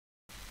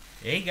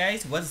Hey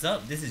guys, what's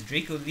up? This is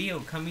Draco Leo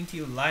coming to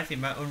you live in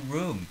my own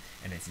room,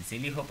 and I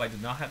sincerely hope I do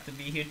not have to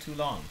be here too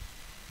long.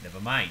 Never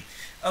mind.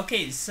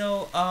 Okay,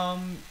 so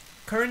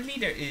currently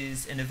there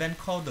is an event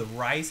called the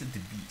Rise of the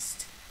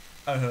Beast.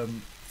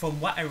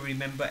 From what I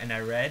remember and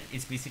I read,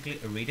 it's basically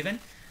a raid event,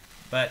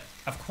 but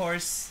of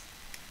course,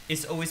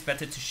 it's always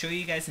better to show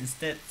you guys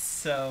instead.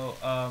 So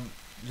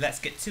let's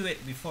get to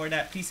it. Before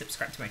that, please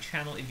subscribe to my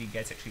channel if you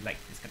guys actually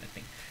like this kind of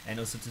thing, and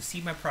also to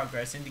see my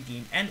progress in the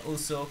game, and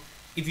also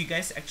if you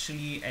guys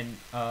actually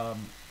are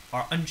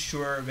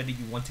unsure whether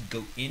you want to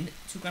go in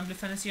to Granblue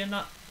Fantasy or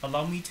not,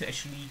 allow me to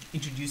actually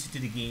introduce you to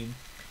the game,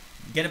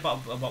 get about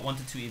 1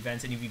 to 2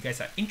 events, and if you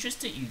guys are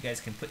interested, you guys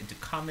can put into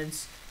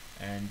comments.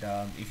 And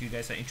if you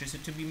guys are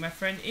interested to be my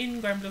friend in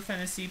Granblue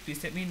Fantasy,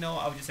 please let me know.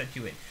 I'll just let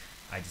you in.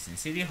 I just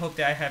sincerely hope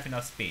that I have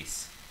enough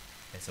space.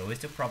 That's always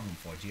the problem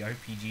for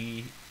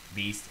JRPG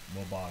based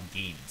mobile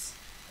games.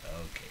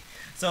 Okay,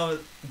 so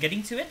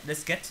getting to it,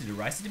 let's get to the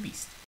Rise of the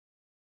Beast.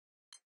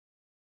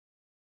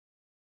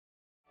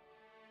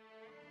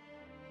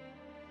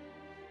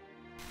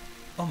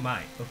 Oh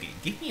my, okay,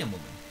 give me a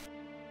moment.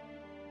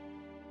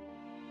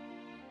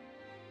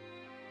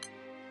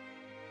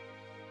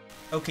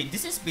 Okay,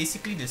 this is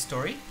basically the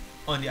story.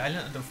 On the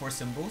island of the four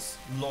symbols,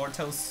 lore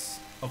tells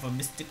of a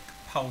mystic,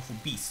 powerful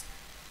beast.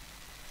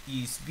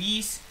 East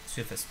beast,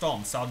 swift as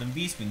storm, southern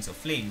beast, wings of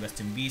flame,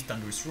 western beast,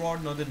 thunderous roar,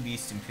 northern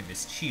beast,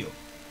 impervious shield.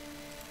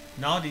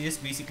 Now they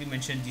just basically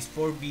mention these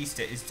 4 beasts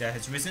that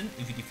has risen.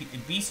 If you defeat the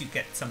beast, you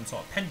get some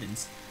sort of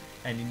pendants,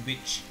 and in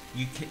which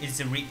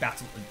it's a raid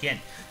battle again.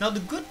 Now the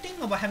good thing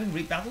about having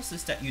raid battles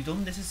is that you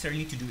don't necessarily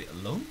need to do it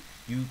alone.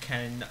 You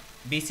can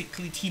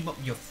basically team up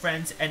your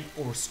friends and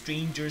or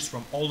strangers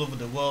from all over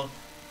the world.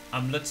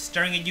 I'm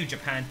staring at you,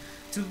 Japan,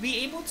 to be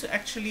able to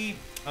actually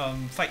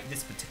fight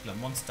this particular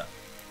monster.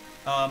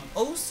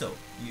 Also,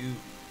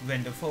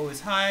 when the foe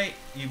is high,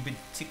 you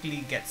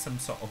particularly get some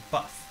sort of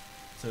buff.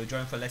 So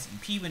join for less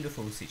EP when the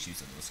foe's HQ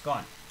is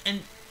gone.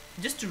 And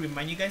just to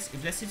remind you guys,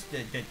 if let's say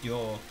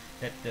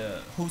that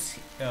the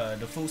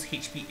foe's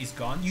HP is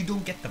gone, you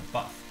don't get the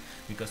buff,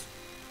 because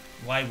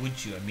why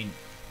would you? I mean,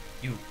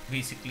 you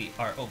basically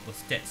are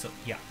almost dead. So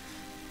yeah,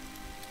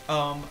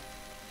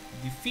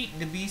 defeat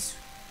the beast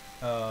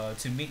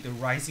to make the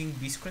rising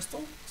beast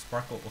crystal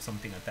sparkle or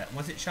something like that.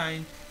 Once it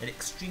shines, an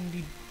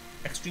extreme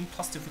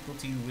plus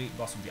difficulty raid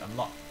boss will be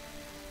unlocked.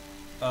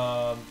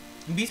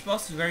 Beast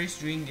boss varies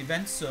during the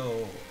event,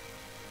 so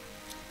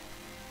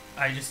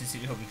I just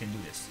sincerely hope you can do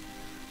this.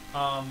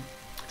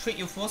 Trade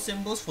your 4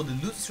 symbols for the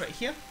loots right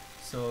here.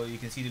 So you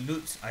can see the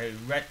loots. I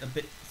read a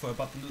bit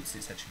about the loots.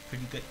 It's actually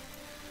pretty good.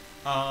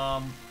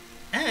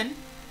 And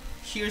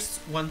here's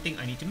one thing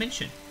I need to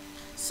mention.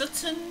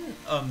 Certain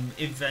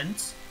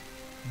events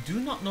do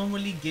not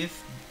normally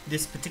give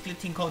this particular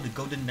thing called the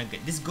golden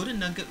nugget. This golden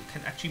nugget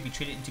can actually be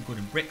traded into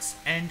golden bricks,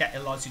 and that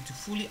allows you to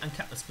fully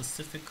uncap a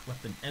specific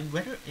weapon. And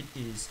whether it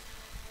is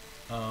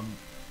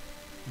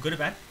good or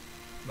bad,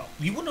 well,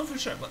 we won't know for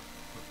sure, but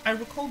I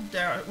recall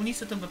there are only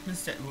certain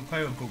weapons that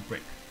require a gold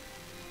brick.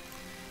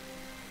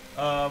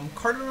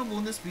 Cardinal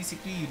bonus,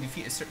 basically you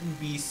defeat a certain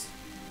beast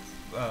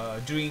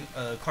during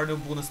a cardinal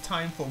bonus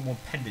time for more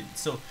pendants.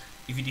 So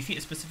if you defeat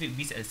a specific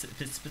beast at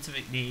a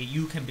specific day,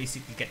 you can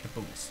basically get the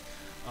bonus.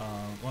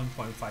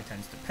 1.5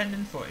 times the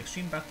pendant for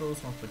extreme battles,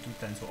 1.2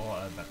 times for all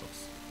other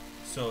battles.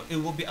 So it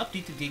will be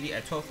updated daily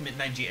at 12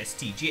 midnight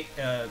JST.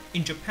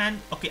 In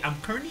Japan, okay,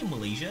 I'm currently in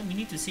Malaysia,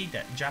 meaning to say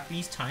that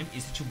Japanese time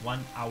is actually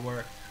 1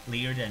 hour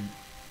later than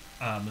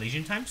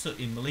Malaysian time. So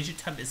in Malaysian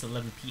time it's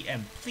 11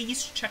 PM.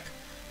 Please check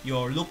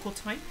your local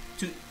time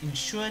to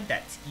ensure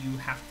that you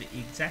have the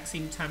exact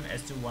same time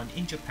as the one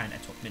in Japan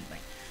at 12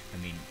 midnight. I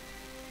mean,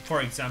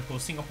 for example,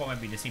 Singapore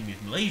might be the same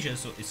with Malaysia,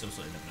 so it's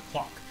also 11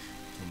 o'clock.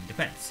 So it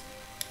depends.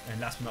 And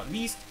last but not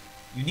least,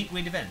 unique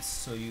raid events.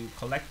 So you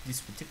collect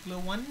this particular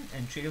one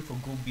and trade them for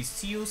gold beast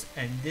seals,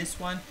 and this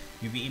one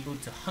you'll be able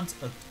to hunt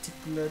a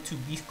particular 2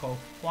 beasts called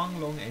Huang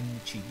Long and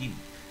Chidin.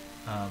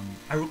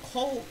 I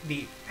recall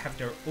they have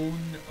their own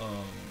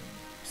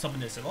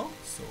summoners as well,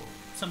 so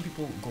some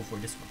people will go for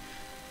this one.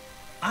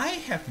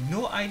 I have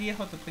no idea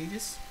how to play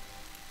this,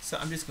 so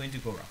I'm just going to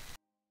go around.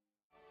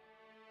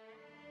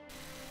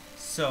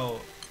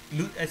 So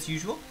loot as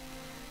usual,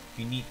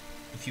 you need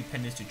a few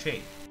pendants to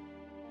trade.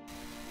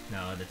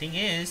 Now the thing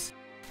is,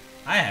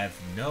 I have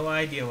no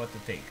idea what to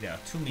take. There are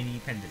too many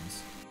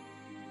pendants.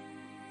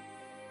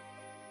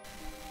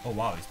 Oh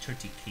wow, it's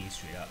 30k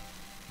straight up.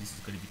 This is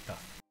gonna be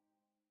tough.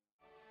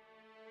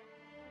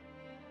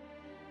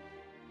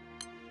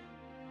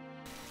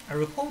 I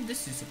recall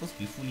this is supposed to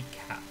be fully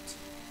capped,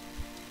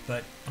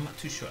 but I'm not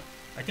too sure.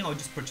 I think I'll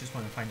just purchase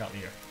one and find out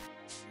later.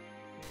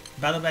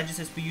 Battle badges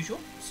as per usual,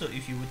 so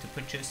if you were to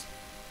purchase,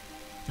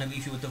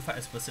 if you were to fight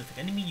a specific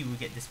enemy, you will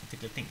get this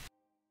particular thing.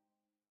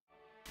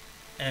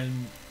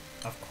 And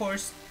of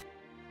course,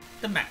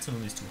 the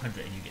maximum is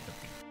 200 and you get the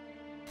thing.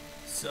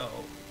 So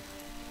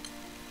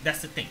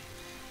that's the thing.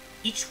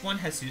 Each one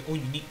has its own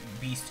unique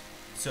beast,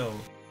 so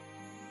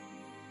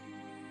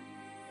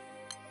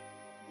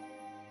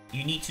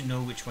you need to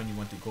know which one you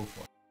want to go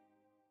for.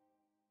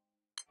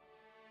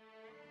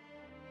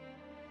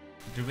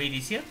 the raid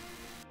is here.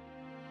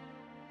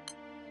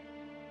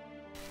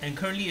 And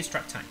currently it's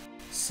strike time.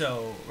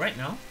 So right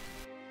now,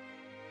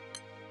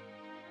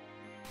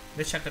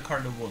 let's check the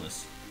cardinal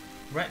bonus.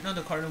 Right now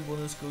the cardinal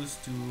bonus goes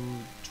to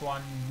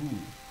Granblue.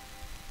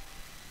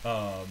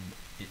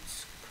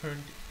 It's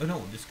current. Oh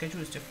no, the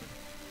schedule is different.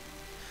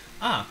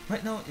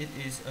 Right now it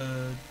is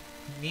a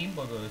name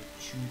of the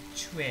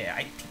Chu.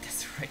 I think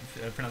that's the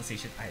right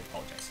pronunciation. I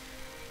apologize.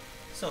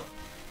 So,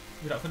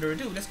 without further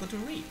ado, let's go to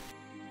raid.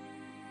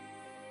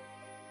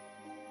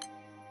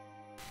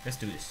 Let's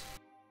do this.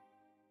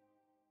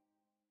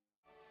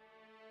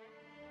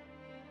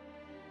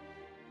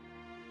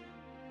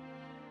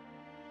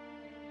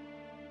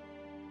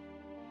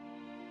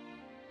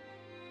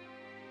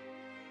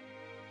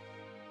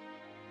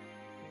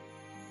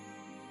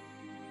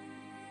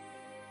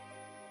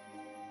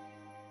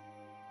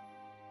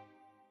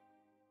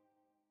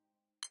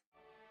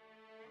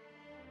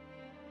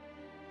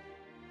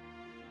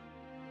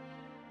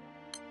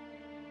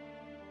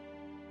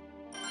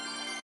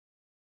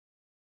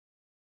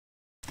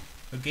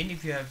 Again,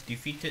 if you have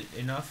defeated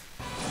enough,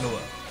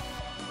 lower.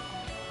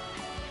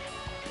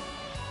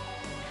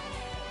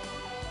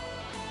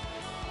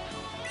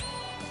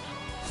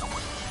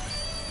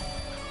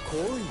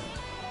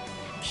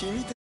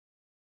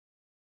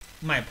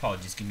 My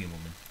apologies, give me a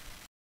moment.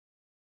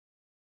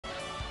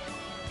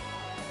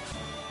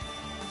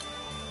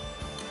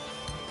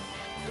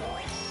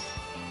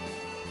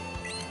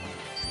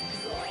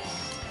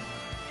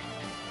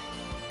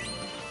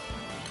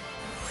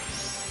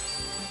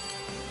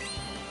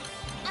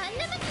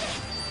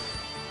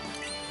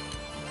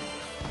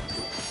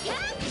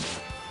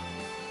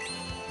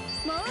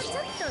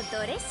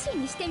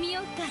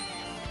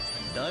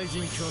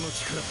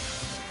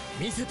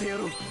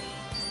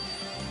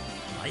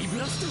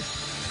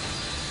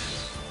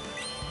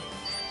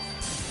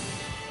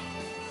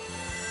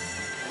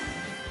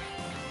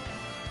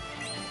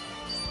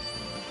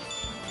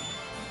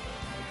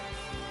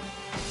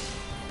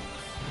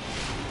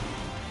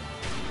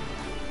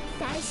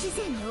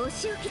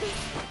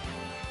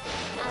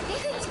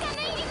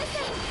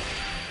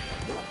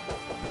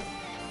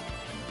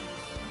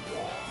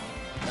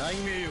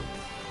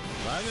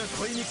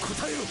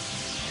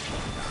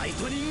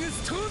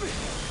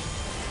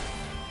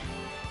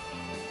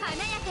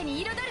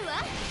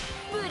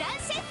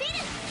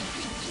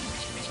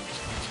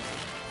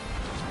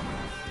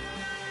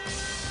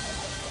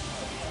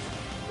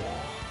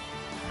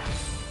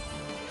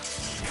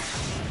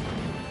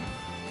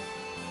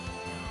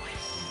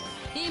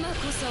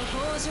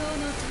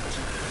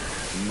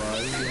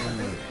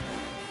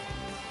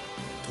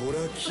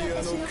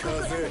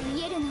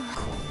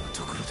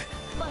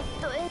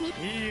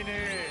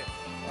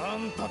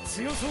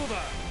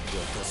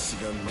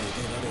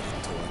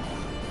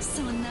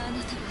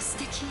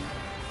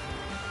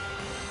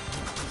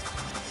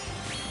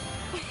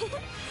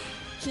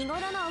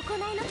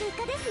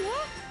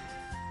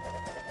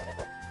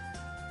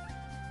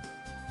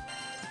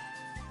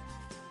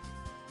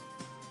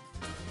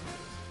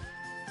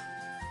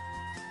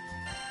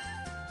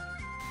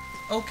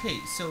 Okay,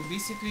 so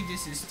basically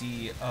this is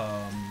the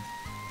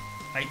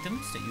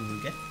items that you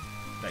will get.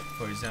 Like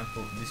for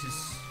example, this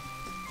is,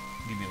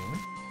 give me a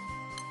moment.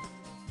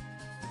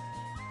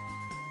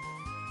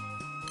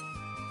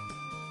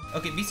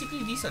 Okay,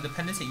 basically these are the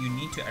pendants that you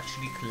need to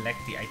actually collect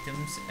the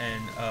items,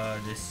 and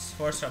this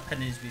 4-star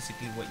pendant is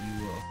basically what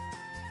you will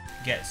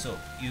get. So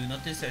you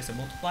notice there's a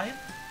multiplier.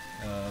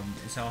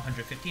 It's now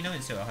 150 now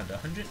instead of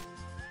 100.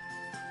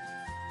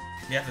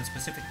 They have a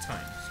specific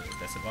time, so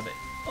that's about it.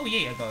 Oh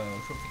yay, I got a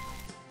trophy.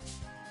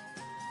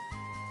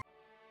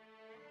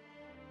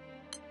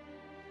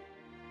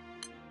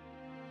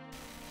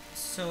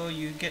 So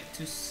you get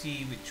to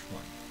see which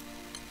one.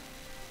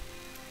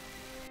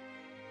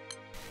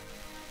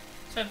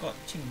 So I got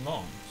Qing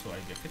Long, so I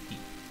get 50.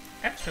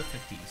 Extra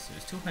 50, so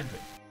it's 200.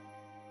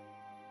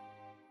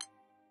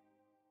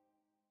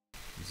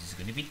 This is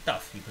gonna be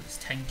tough because it's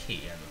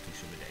 10k. I'm not too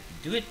sure whether I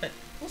can do it, but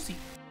we'll see.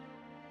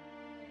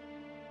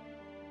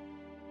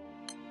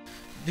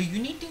 The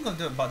unique thing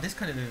about this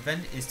kind of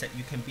event is that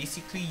you can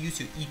basically use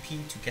your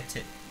EP to get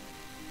it.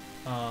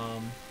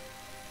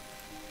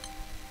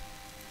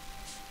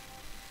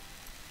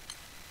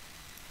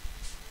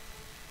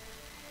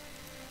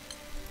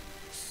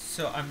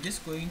 So I'm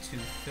just going to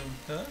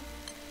filter.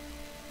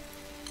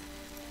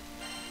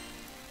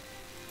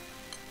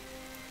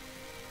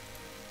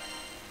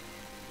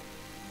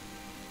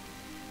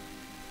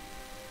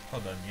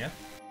 Hold on, yeah.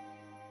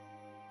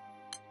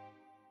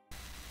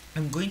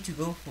 I'm going to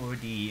go for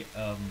the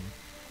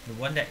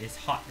one that is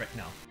hot right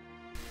now,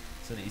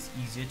 so that it's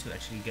easier to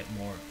actually get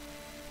more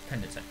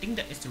pendants. I think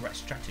that is the right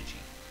strategy.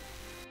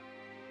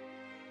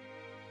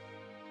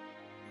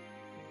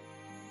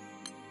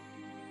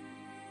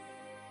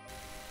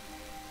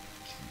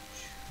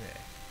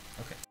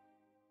 Okay.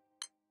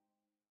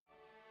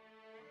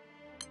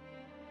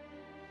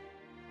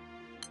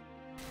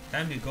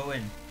 Time to go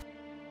in.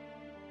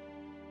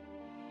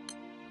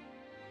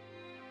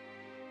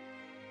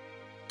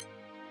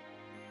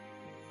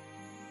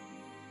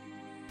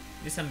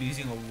 This I'm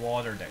using a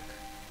water deck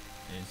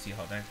and see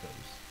how that goes.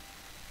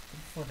 But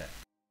before that,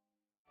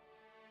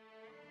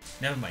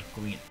 never mind,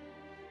 going in.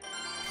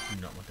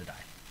 Do not want to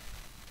die,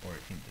 or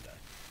him to die.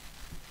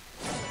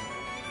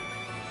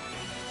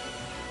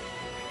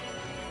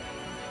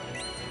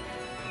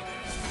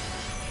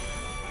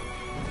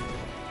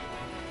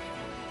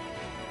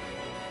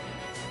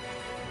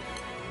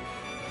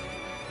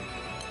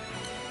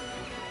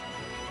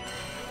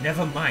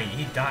 Never mind,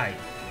 he died.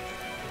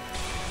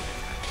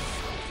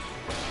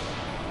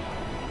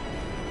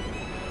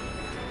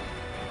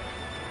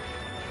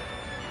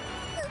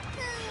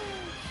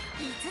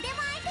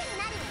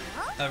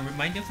 A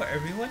reminder for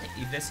everyone,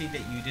 if let's say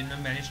that you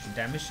didn't manage to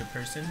damage the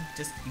person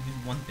just even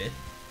one bit,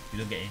 you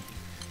don't get anything.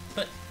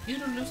 But you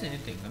don't lose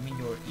anything. I mean,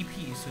 your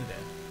EP is still there.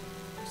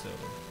 So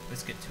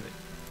let's get to it.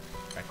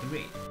 Back to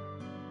raid.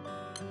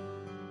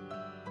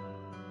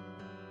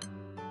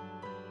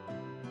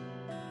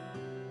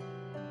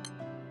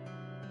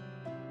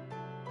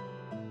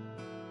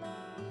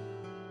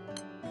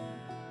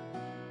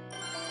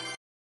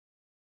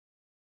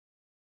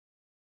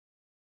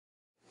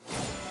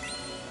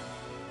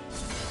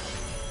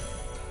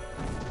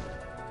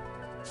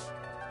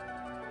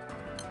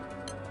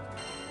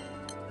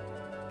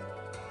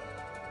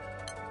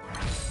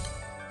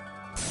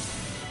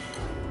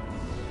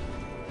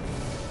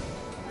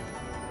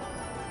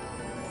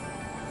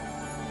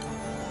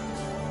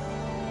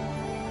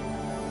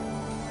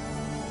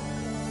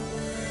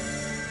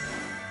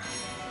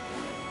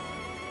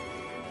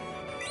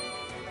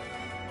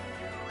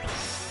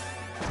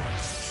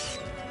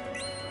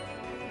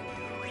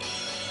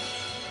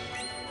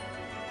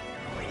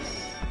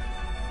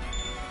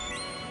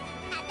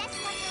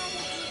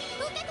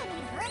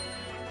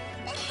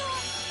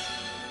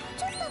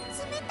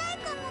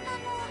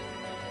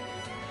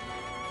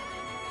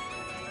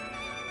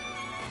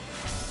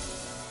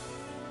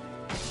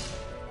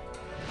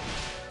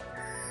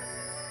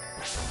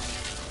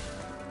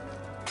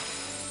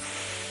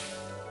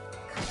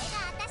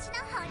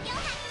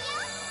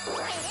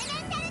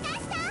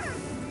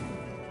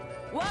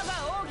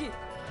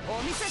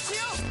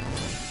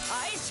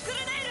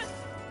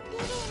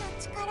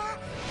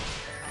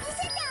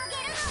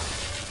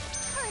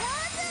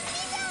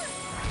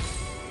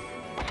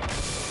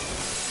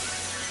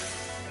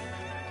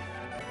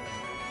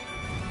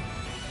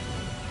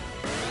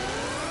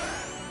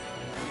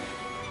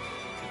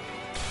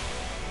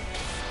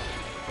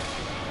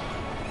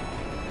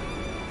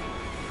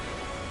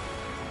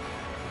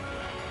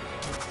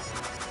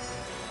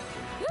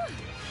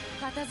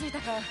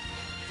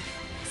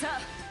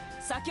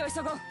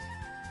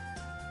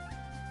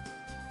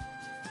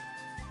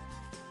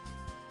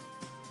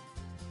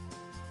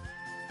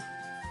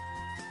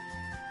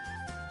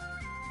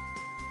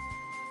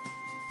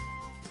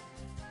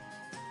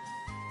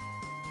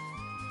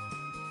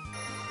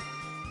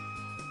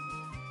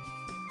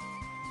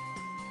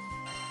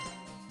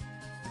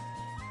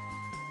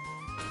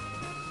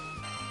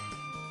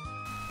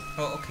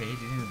 Oh, okay,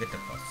 didn't get the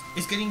plus.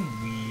 It's getting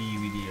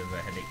really of a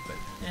headache, but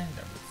that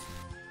was.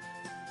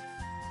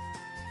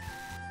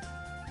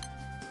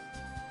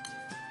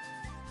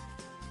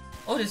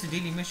 Oh, there's a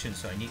daily mission,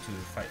 so I need to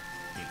fight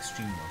the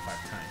extreme one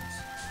 5 times.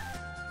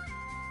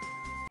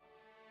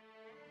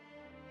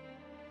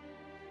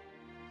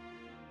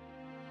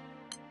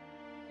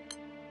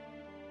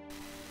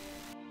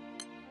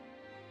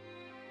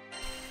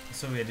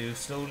 So we have to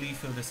slowly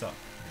fill this up.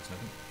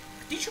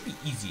 This should be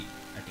easy,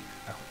 I think.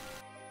 I hope.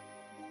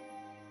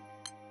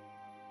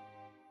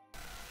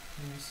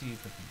 Let me see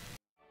if I can.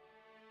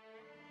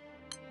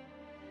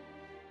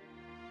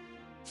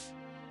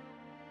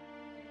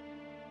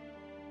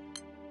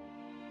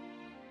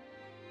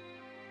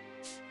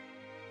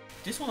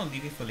 This one I'll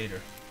leave it for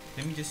later.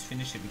 Let me just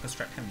finish it because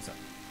strat time is up.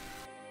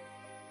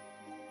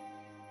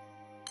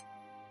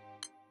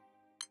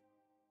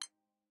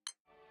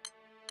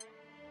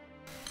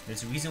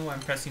 There's a reason why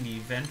I'm pressing the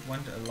event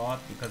one a lot,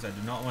 because I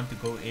do not want to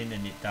go in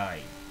and it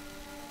die.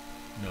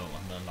 No,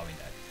 I'm not allowing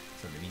that.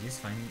 So let me just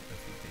find a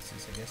few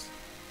places, I guess.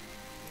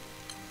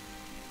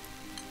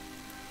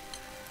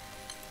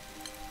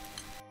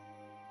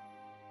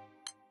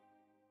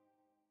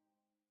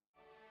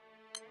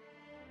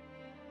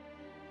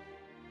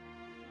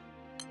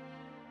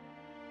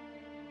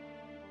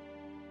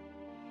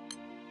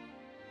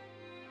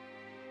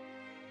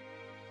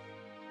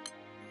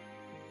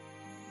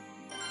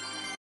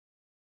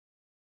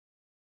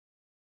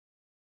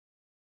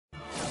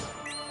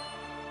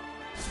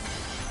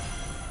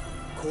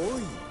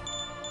 Koi,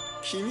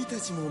 君た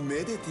ちも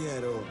めでて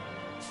やろう。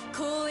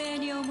光栄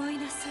に思い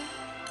なさい。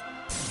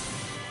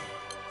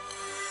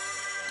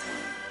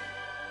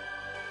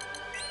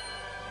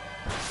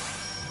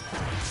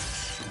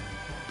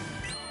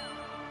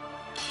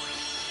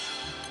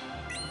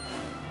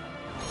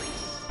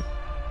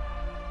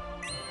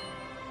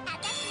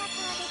私の攻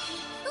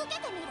撃受け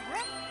てみる？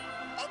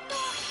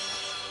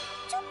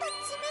ちょっと冷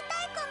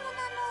たいかもな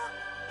の。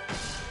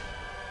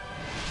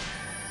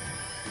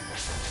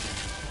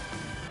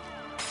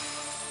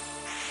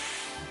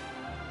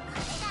こ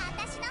れが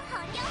私の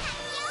本領発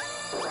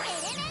エレ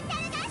メンタ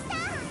ルダスター。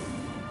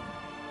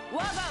我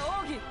が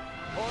奥義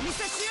お見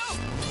せしよう。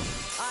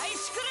アイ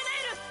シクル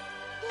ネイル。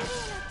リリ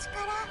ーの力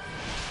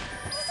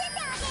見せて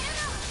あげる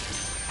の。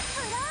フ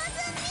ロー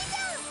ズンビジ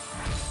ョ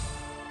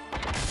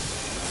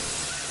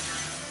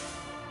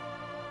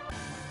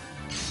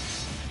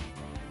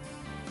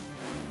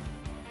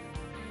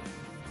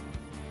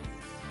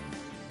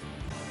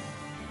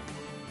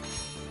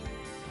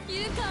ン。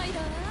愉快だ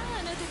わ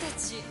あなたた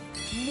ち。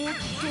もっ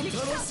と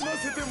楽しま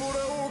せてもら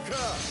おうか。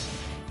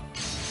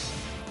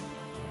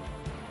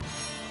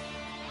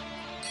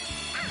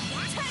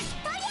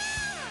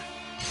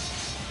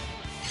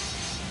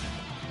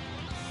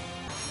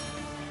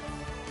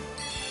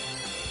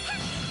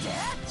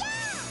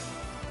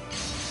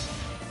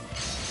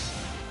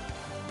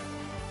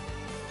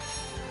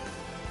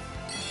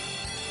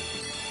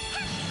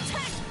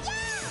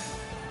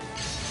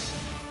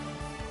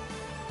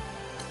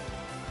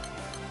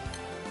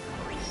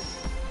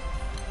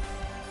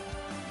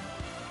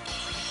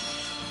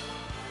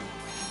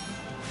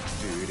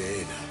無礼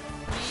な。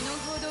身の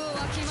程をわ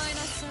きまえな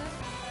さい。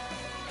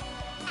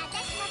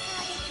私の攻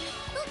撃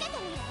受けて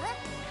みる。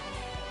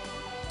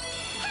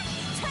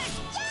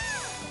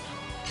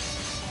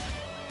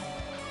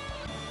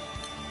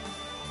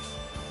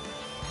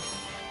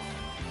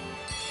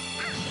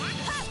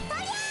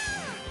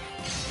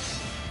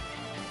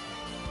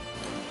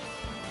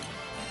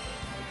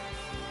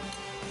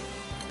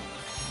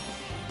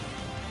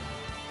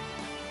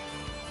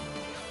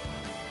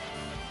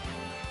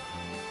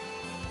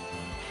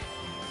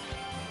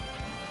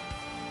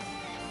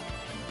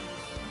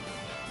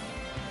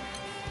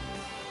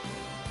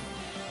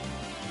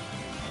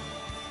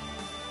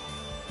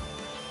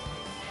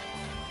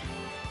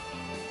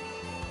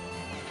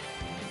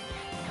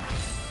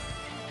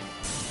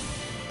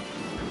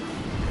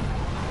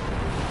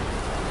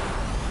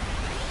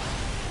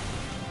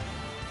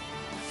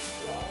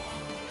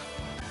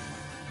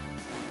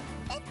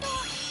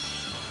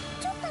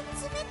ちょっと冷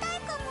たい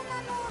かもな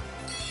の。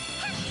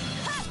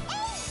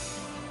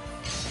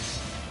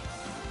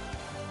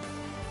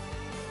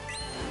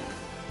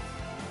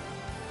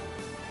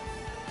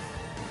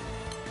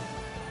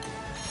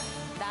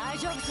大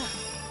丈夫さ、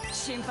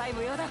心配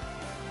無用だ。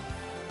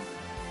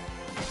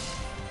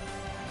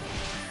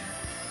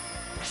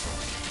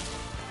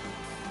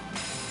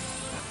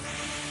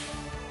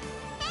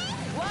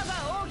我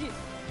が奥義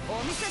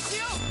お見せし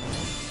よう。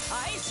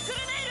アイシクル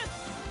ネイル。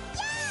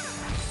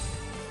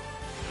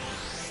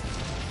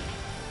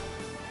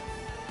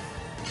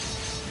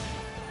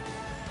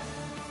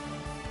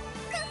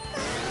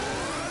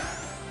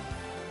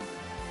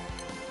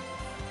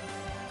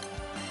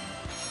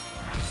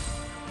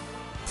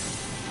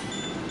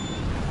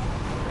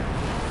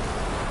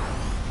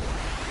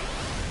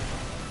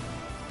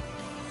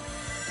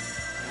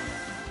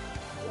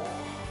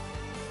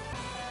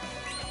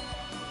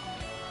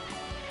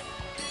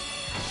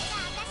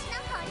私の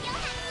本領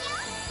発揮よ。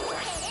エ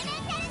レメ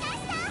ンタルダス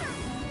ター。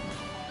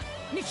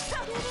に来た。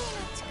リリーの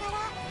力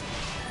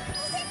見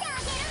せてあ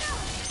げるの。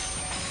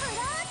フ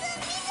ローズ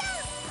ンビジョ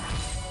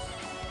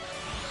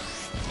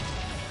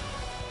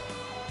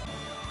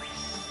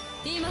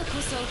ン。今こ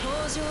そ豊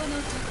穣の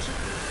時。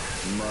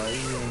舞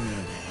い上が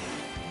れ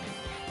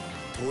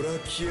トラ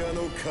キアの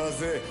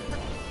風。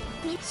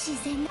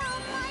自然なあん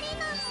まり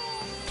なの。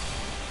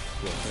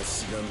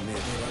私がめで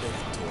られる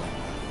とは。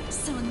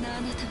そんな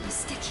あなたも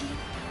素敵よ。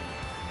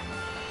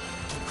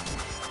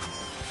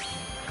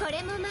こ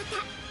れもまた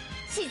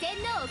自然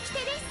の掟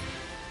です。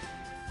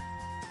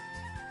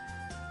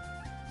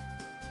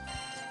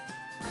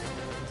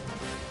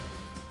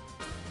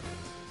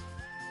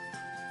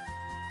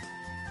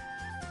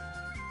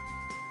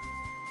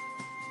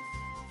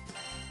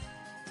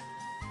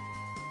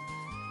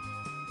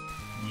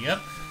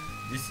Yep,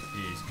 this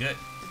is good.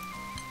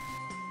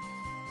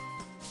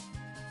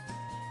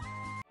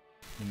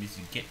 That means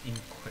you get in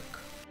quick.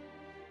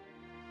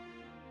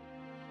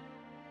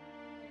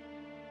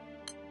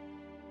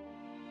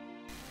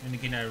 And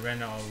again, I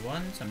ran out of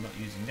ones. I'm not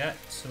using that.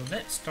 So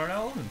let's start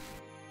our own.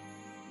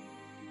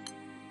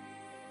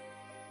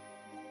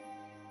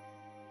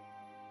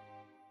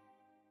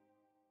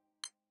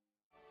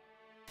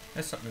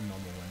 Let's start the normal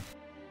one.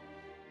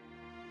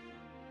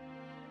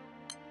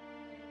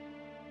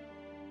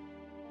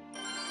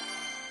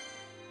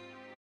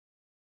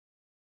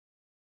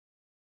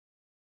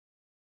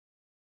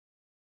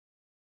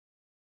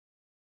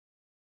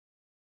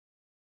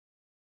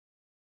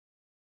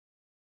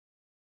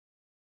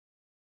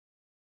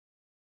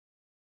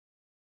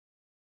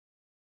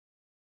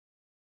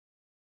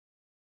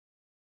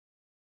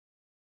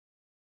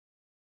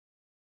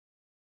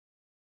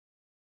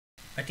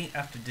 I think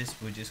after this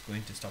we're just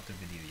going to stop the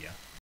video, yeah.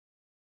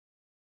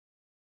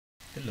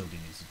 The loading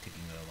is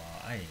taking a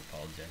while, I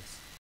apologize.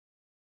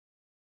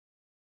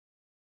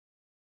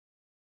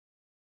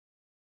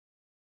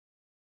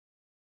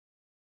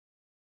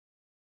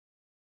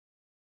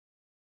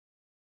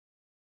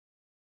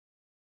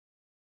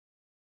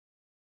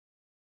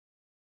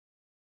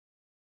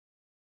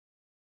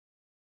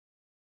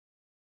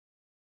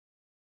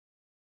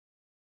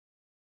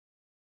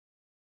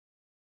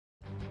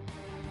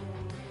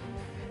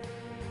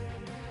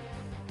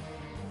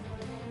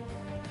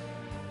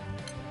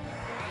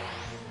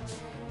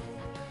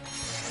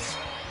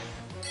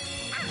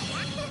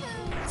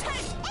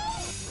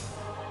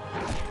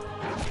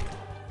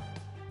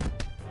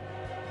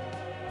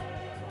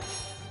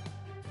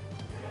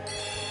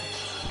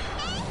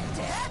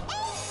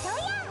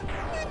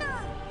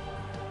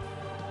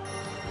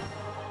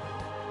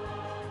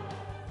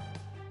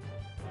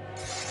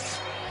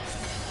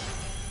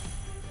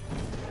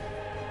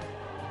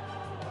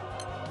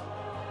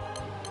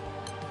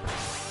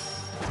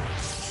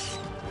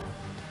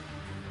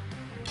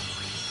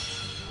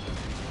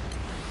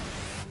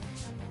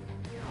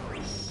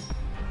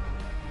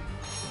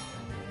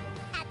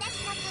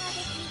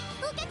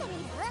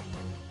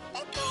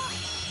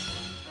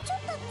 ちょっ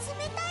と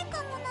冷たい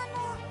かもなの。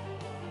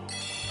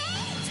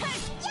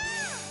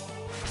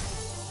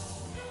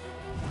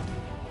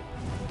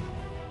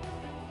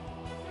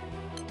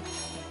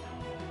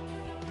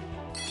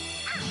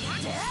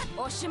や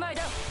おしまい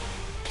だ。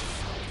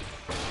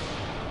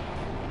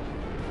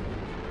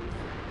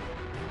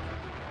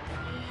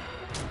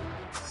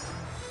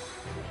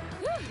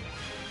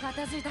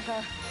片付いたか。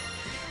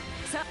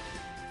さ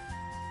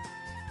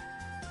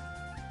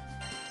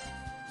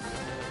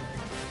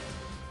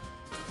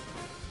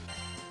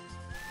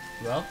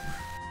Well,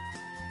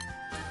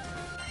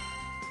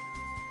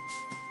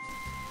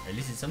 at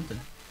least it's something.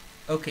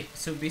 Okay,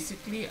 so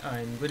basically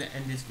I'm gonna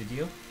end this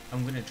video.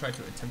 I'm gonna try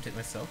to attempt it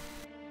myself.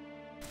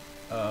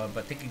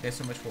 But thank you guys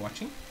so much for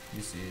watching.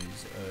 This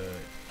is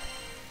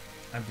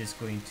I'm just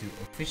going to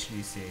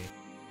officially say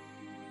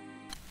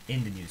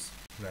in the news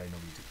where I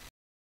normally do.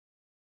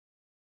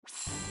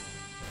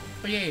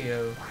 Oh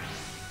yeah,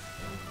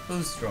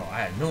 boost draw.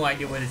 I had no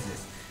idea what is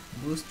this.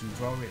 Boost to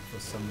draw rate for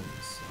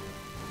summons.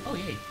 Oh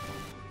yay.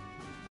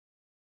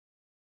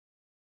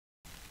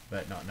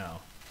 But not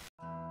now.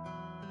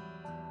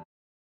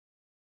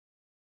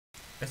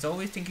 As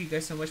always, thank you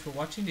guys so much for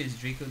watching. This is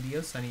Draco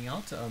Leo signing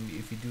out.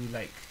 If you do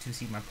like to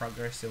see my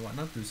progress and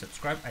whatnot, do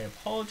subscribe. I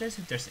apologize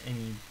if there's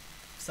any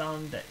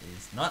sound that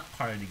is not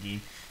part of the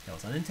game. That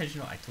was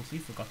unintentional. I totally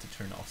forgot to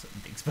turn off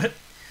certain things, but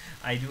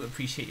I do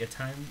appreciate your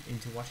time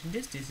into watching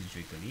this. This is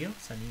Draco Leo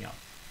signing out.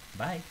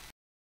 Bye.